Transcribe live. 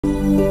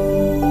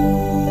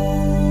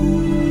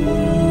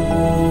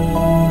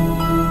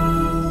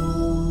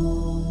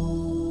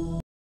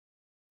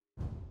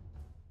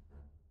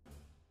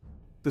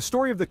The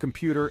story of the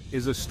computer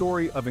is a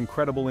story of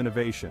incredible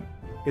innovation.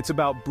 It's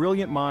about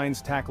brilliant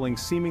minds tackling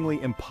seemingly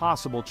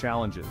impossible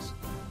challenges.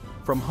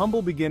 From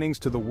humble beginnings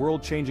to the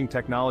world-changing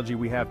technology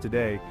we have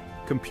today,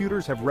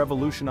 computers have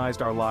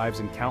revolutionized our lives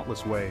in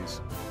countless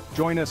ways.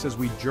 Join us as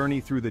we journey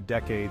through the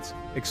decades,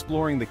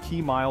 exploring the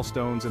key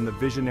milestones and the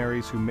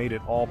visionaries who made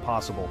it all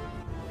possible.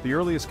 The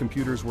earliest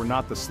computers were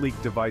not the sleek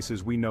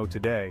devices we know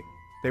today.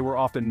 They were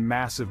often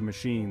massive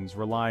machines,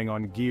 relying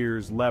on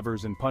gears,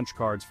 levers, and punch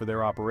cards for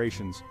their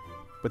operations.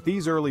 But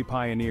these early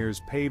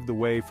pioneers paved the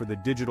way for the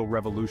digital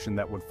revolution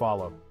that would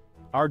follow.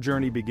 Our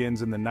journey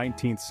begins in the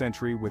 19th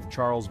century with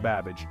Charles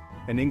Babbage,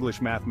 an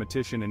English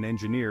mathematician and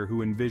engineer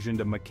who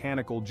envisioned a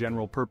mechanical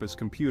general-purpose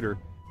computer,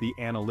 the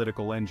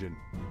analytical engine.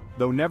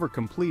 Though never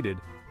completed,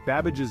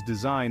 Babbage's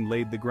design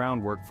laid the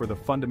groundwork for the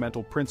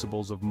fundamental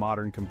principles of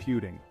modern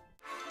computing.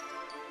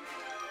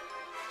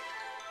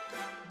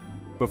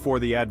 Before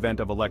the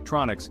advent of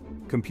electronics,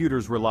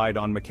 computers relied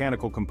on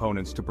mechanical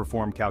components to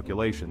perform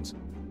calculations.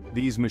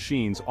 These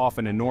machines,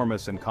 often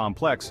enormous and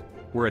complex,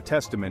 were a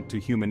testament to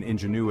human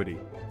ingenuity.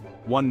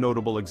 One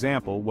notable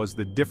example was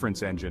the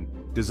difference engine,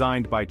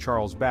 designed by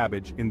Charles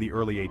Babbage in the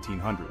early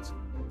 1800s.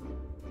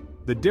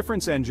 The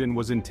difference engine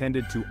was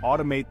intended to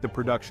automate the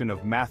production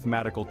of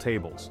mathematical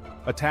tables,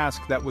 a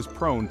task that was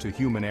prone to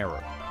human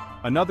error.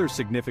 Another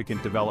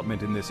significant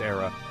development in this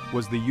era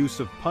was the use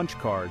of punch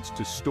cards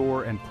to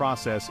store and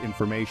process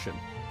information.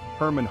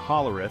 Herman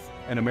Hollerith,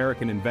 an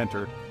American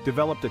inventor,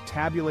 developed a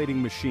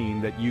tabulating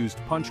machine that used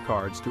punch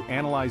cards to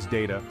analyze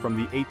data from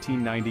the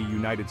 1890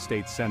 United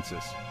States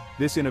Census.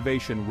 This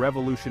innovation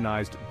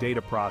revolutionized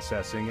data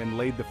processing and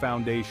laid the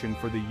foundation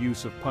for the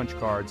use of punch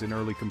cards in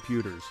early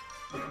computers.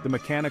 The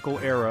mechanical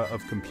era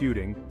of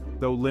computing,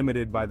 though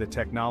limited by the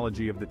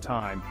technology of the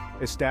time,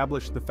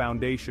 established the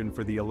foundation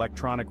for the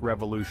electronic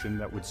revolution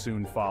that would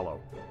soon follow.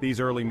 These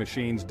early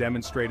machines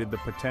demonstrated the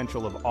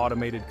potential of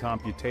automated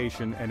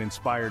computation and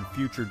inspired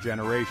future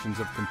generations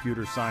of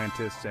computer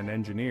scientists and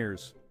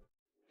engineers.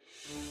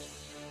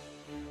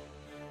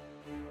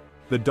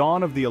 The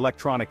dawn of the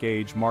electronic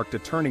age marked a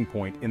turning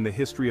point in the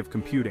history of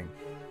computing.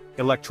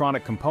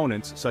 Electronic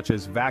components, such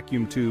as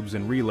vacuum tubes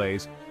and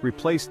relays,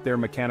 replaced their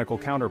mechanical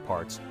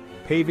counterparts,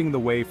 paving the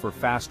way for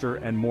faster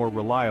and more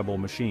reliable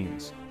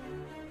machines.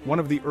 One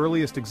of the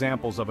earliest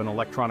examples of an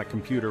electronic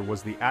computer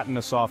was the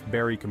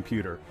Atanasoff-Berry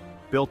computer,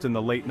 built in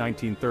the late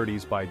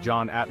 1930s by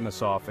John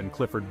Atanasoff and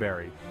Clifford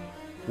Berry.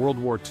 World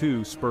War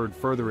II spurred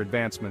further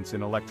advancements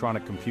in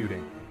electronic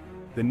computing.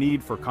 The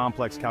need for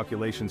complex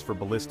calculations for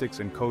ballistics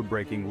and code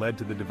breaking led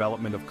to the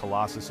development of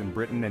Colossus in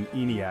Britain and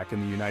ENIAC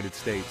in the United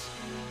States.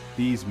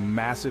 These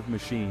massive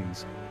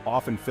machines,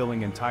 often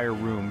filling entire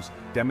rooms,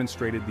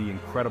 demonstrated the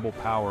incredible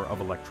power of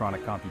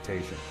electronic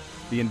computation.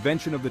 The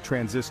invention of the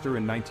transistor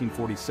in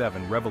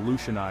 1947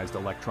 revolutionized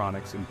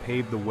electronics and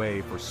paved the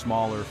way for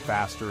smaller,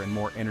 faster, and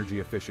more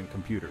energy-efficient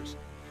computers.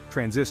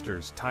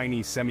 Transistors,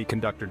 tiny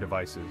semiconductor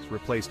devices,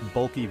 replaced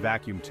bulky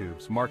vacuum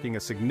tubes, marking a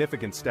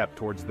significant step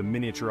towards the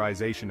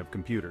miniaturization of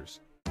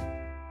computers.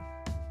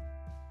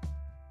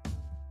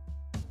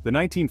 The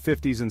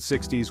 1950s and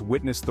 60s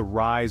witnessed the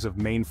rise of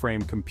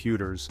mainframe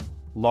computers,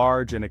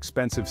 large and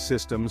expensive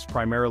systems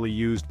primarily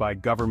used by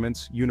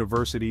governments,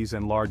 universities,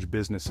 and large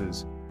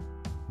businesses.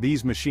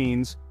 These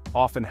machines,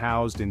 often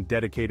housed in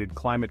dedicated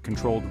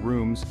climate-controlled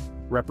rooms,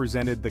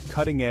 represented the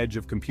cutting edge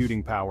of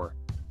computing power.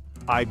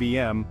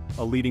 IBM,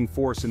 a leading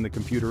force in the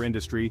computer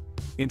industry,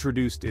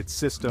 introduced its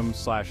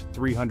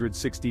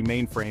System/360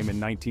 mainframe in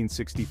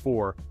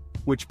 1964,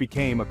 which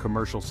became a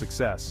commercial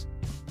success.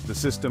 The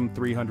System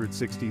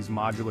 360's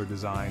modular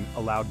design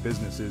allowed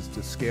businesses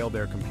to scale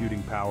their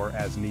computing power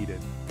as needed.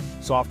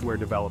 Software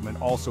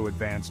development also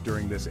advanced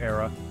during this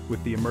era,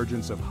 with the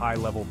emergence of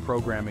high-level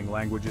programming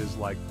languages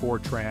like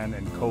Fortran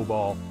and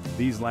COBOL.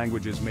 These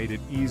languages made it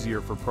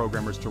easier for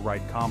programmers to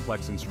write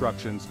complex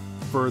instructions,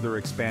 further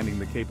expanding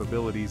the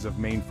capabilities of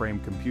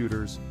mainframe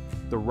computers.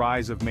 The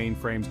rise of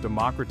mainframes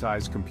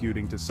democratized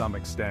computing to some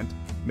extent,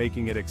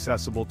 making it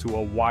accessible to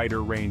a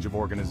wider range of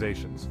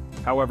organizations.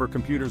 However,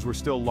 computers were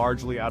still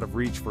largely out of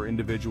reach for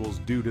individuals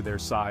due to their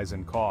size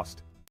and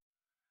cost.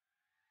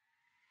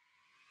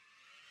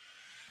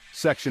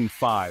 Section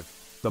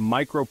 5. The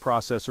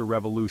Microprocessor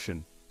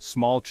Revolution.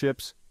 Small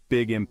chips,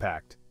 big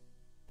impact.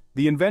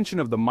 The invention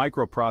of the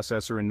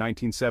microprocessor in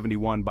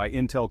 1971 by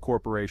Intel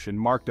Corporation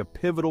marked a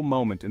pivotal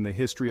moment in the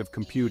history of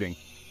computing.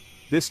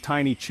 This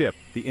tiny chip,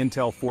 the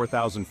Intel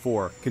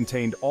 4004,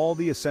 contained all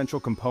the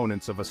essential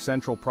components of a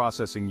central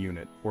processing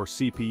unit, or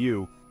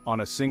CPU,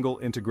 on a single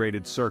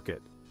integrated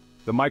circuit.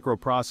 The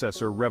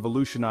microprocessor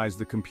revolutionized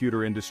the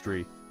computer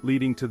industry,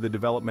 leading to the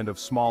development of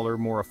smaller,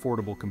 more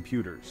affordable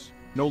computers.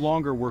 No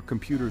longer were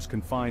computers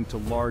confined to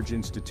large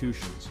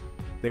institutions.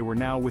 They were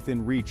now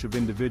within reach of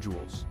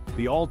individuals.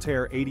 The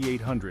Altair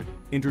 8800,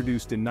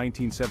 introduced in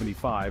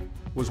 1975,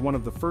 was one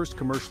of the first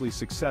commercially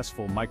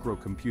successful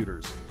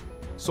microcomputers.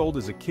 Sold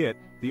as a kit,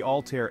 the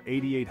Altair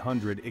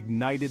 8800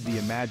 ignited the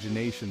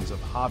imaginations of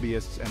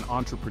hobbyists and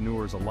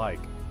entrepreneurs alike.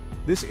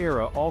 This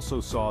era also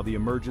saw the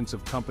emergence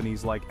of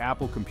companies like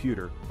Apple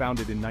Computer,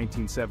 founded in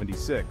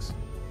 1976.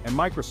 and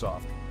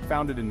Microsoft,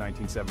 founded in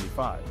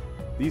 1975.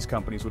 These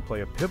companies would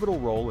play a pivotal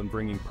role in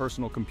bringing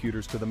personal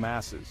computers to the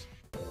masses.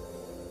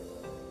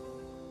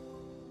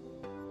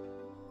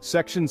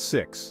 Section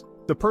 6.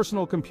 The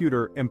personal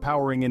computer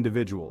empowering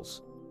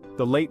individuals.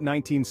 The late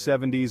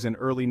 1970s and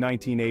early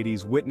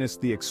 1980s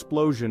witnessed the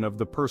explosion of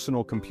the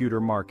personal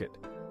computer market.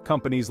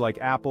 Companies like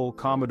Apple,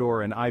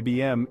 Commodore, and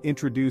IBM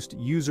introduced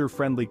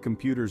user-friendly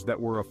computers that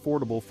were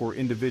affordable for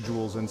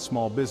individuals and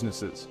small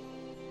businesses.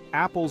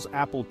 Apple's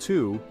Apple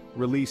II,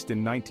 released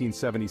in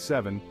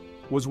 1977,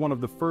 was one of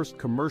the first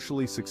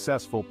commercially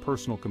successful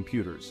personal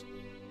computers.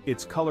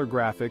 Its color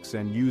graphics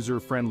and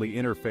user-friendly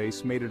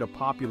interface made it a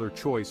popular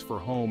choice for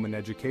home and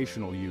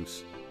educational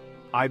use.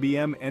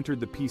 IBM entered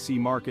the PC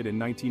market in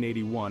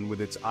 1981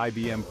 with its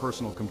IBM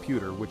personal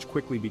computer, which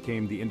quickly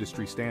became the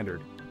industry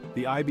standard.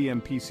 The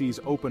IBM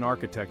PC's open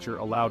architecture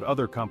allowed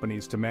other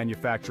companies to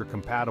manufacture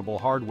compatible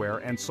hardware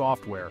and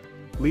software,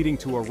 leading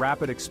to a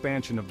rapid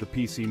expansion of the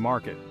PC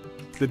market.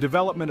 The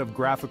development of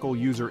graphical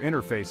user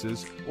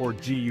interfaces, or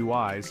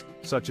GUIs,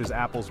 such as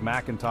Apple's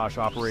Macintosh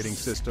operating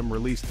system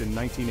released in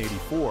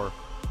 1984,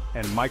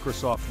 and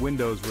Microsoft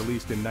Windows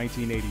released in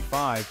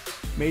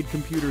 1985, made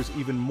computers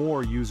even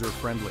more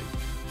user-friendly.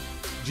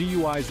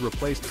 GUIs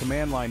replaced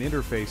command-line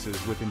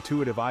interfaces with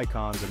intuitive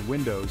icons and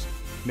windows,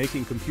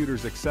 making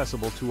computers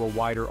accessible to a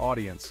wider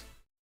audience.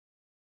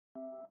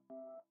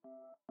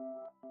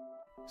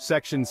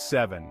 Section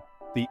 7.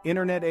 The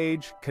Internet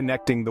Age,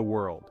 Connecting the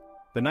World.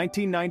 The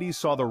 1990s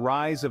saw the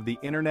rise of the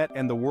Internet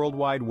and the World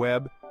Wide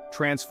Web,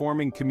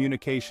 transforming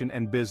communication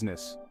and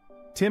business.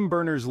 Tim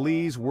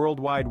Berners-Lee's World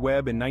Wide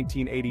Web in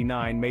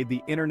 1989 made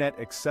the Internet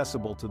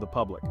accessible to the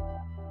public.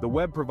 The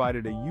web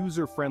provided a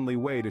user-friendly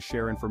way to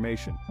share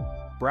information.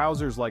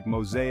 Browsers like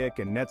Mosaic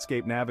and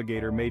Netscape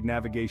Navigator made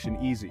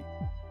navigation easy.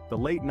 The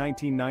late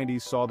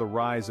 1990s saw the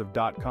rise of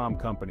dot-com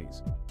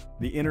companies.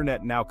 The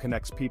Internet now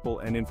connects people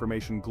and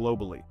information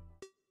globally.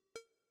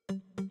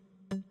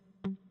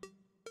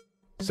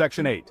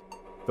 Section 8.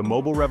 The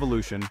Mobile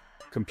Revolution,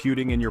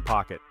 Computing in Your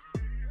Pocket.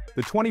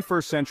 The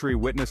 21st century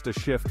witnessed a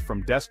shift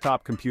from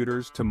desktop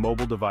computers to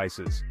mobile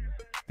devices.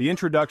 The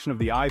introduction of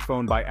the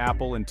iPhone by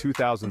Apple in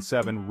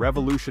 2007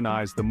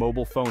 revolutionized the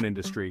mobile phone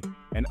industry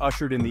and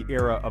ushered in the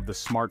era of the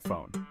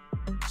smartphone.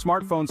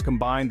 Smartphones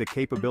combine the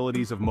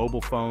capabilities of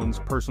mobile phones,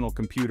 personal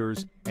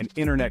computers, and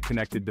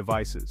internet-connected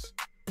devices.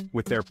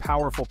 With their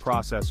powerful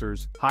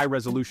processors,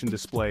 high-resolution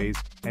displays,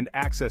 and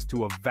access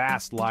to a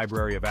vast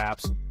library of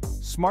apps,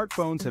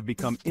 smartphones have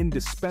become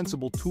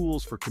indispensable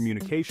tools for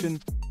communication,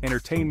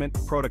 entertainment,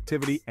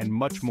 productivity, and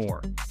much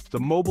more. The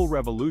mobile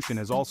revolution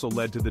has also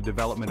led to the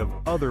development of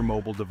other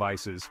mobile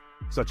devices,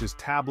 such as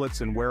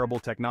tablets and wearable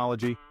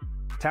technology.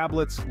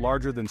 Tablets,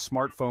 larger than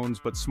smartphones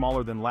but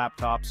smaller than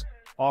laptops,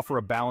 offer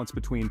a balance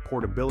between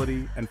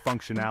portability and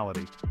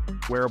functionality.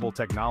 Wearable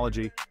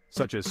technology,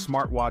 such as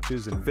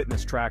smartwatches and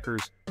fitness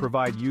trackers,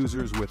 provide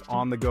users with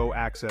on-the-go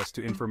access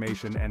to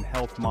information and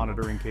health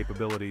monitoring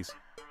capabilities.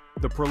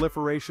 The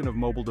proliferation of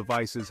mobile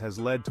devices has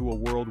led to a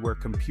world where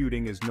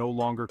computing is no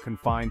longer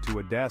confined to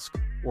a desk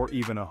or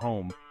even a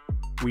home.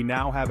 We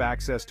now have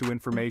access to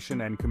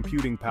information and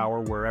computing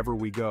power wherever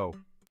we go.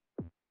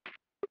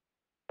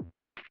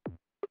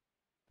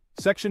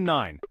 Section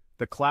 9.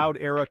 The Cloud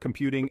Era,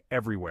 Computing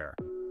Everywhere.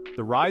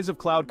 The rise of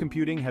cloud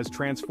computing has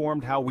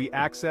transformed how we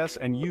access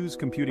and use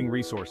computing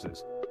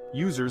resources.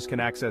 Users can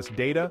access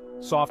data,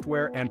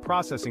 software, and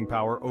processing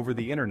power over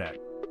the internet.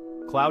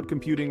 Cloud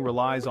computing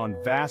relies on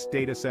vast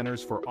data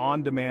centers for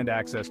on-demand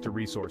access to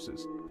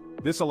resources.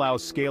 This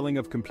allows scaling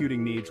of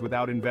computing needs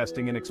without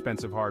investing in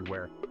expensive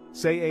hardware.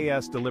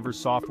 SaaS delivers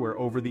software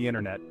over the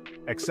internet,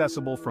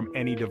 accessible from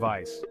any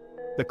device.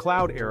 The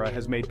cloud era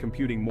has made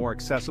computing more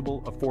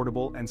accessible,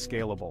 affordable, and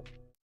scalable.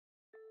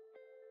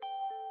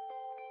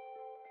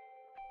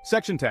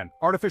 Section 10.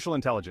 Artificial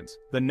Intelligence,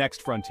 the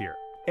next frontier.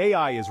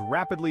 AI is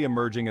rapidly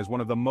emerging as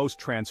one of the most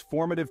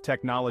transformative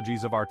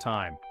technologies of our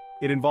time.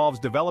 It involves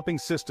developing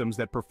systems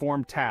that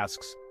perform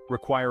tasks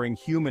requiring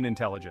human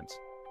intelligence.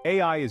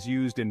 AI is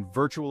used in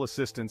virtual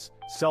assistants,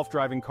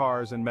 self-driving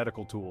cars, and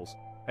medical tools.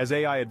 As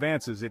AI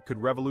advances, it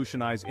could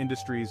revolutionize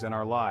industries and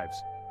our lives.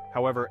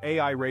 However,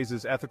 AI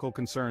raises ethical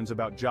concerns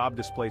about job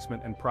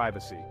displacement and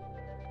privacy.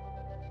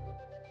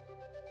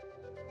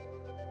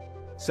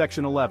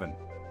 Section 11.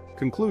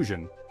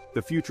 Conclusion.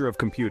 The future of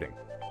computing.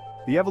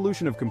 The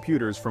evolution of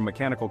computers from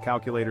mechanical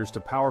calculators to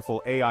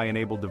powerful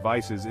AI-enabled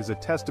devices is a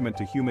testament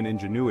to human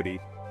ingenuity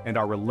and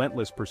our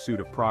relentless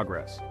pursuit of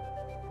progress.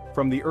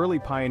 From the early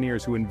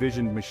pioneers who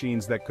envisioned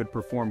machines that could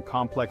perform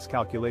complex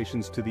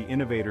calculations to the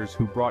innovators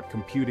who brought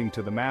computing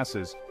to the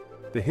masses,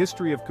 the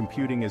history of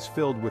computing is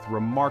filled with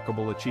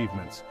remarkable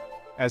achievements.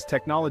 As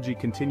technology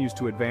continues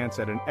to advance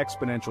at an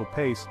exponential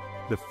pace,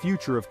 the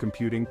future of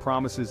computing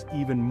promises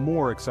even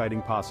more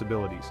exciting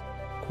possibilities.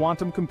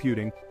 Quantum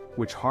computing,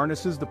 which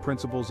harnesses the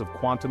principles of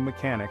quantum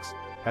mechanics,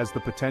 has the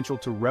potential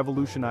to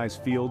revolutionize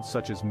fields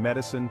such as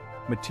medicine,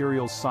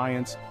 materials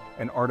science,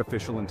 and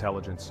artificial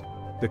intelligence.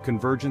 The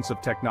convergence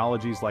of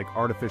technologies like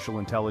artificial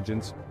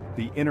intelligence,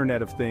 the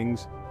Internet of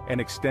Things, and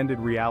extended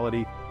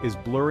reality is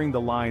blurring the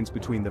lines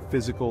between the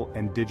physical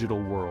and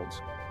digital worlds.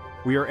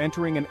 We are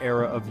entering an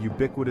era of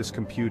ubiquitous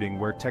computing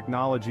where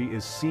technology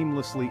is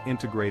seamlessly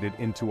integrated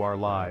into our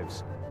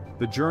lives.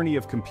 The journey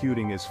of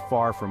computing is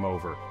far from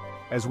over.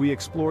 As we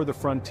explore the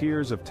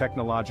frontiers of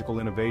technological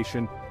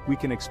innovation, we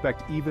can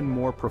expect even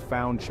more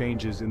profound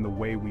changes in the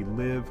way we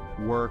live,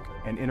 work,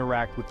 and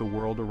interact with the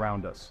world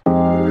around us.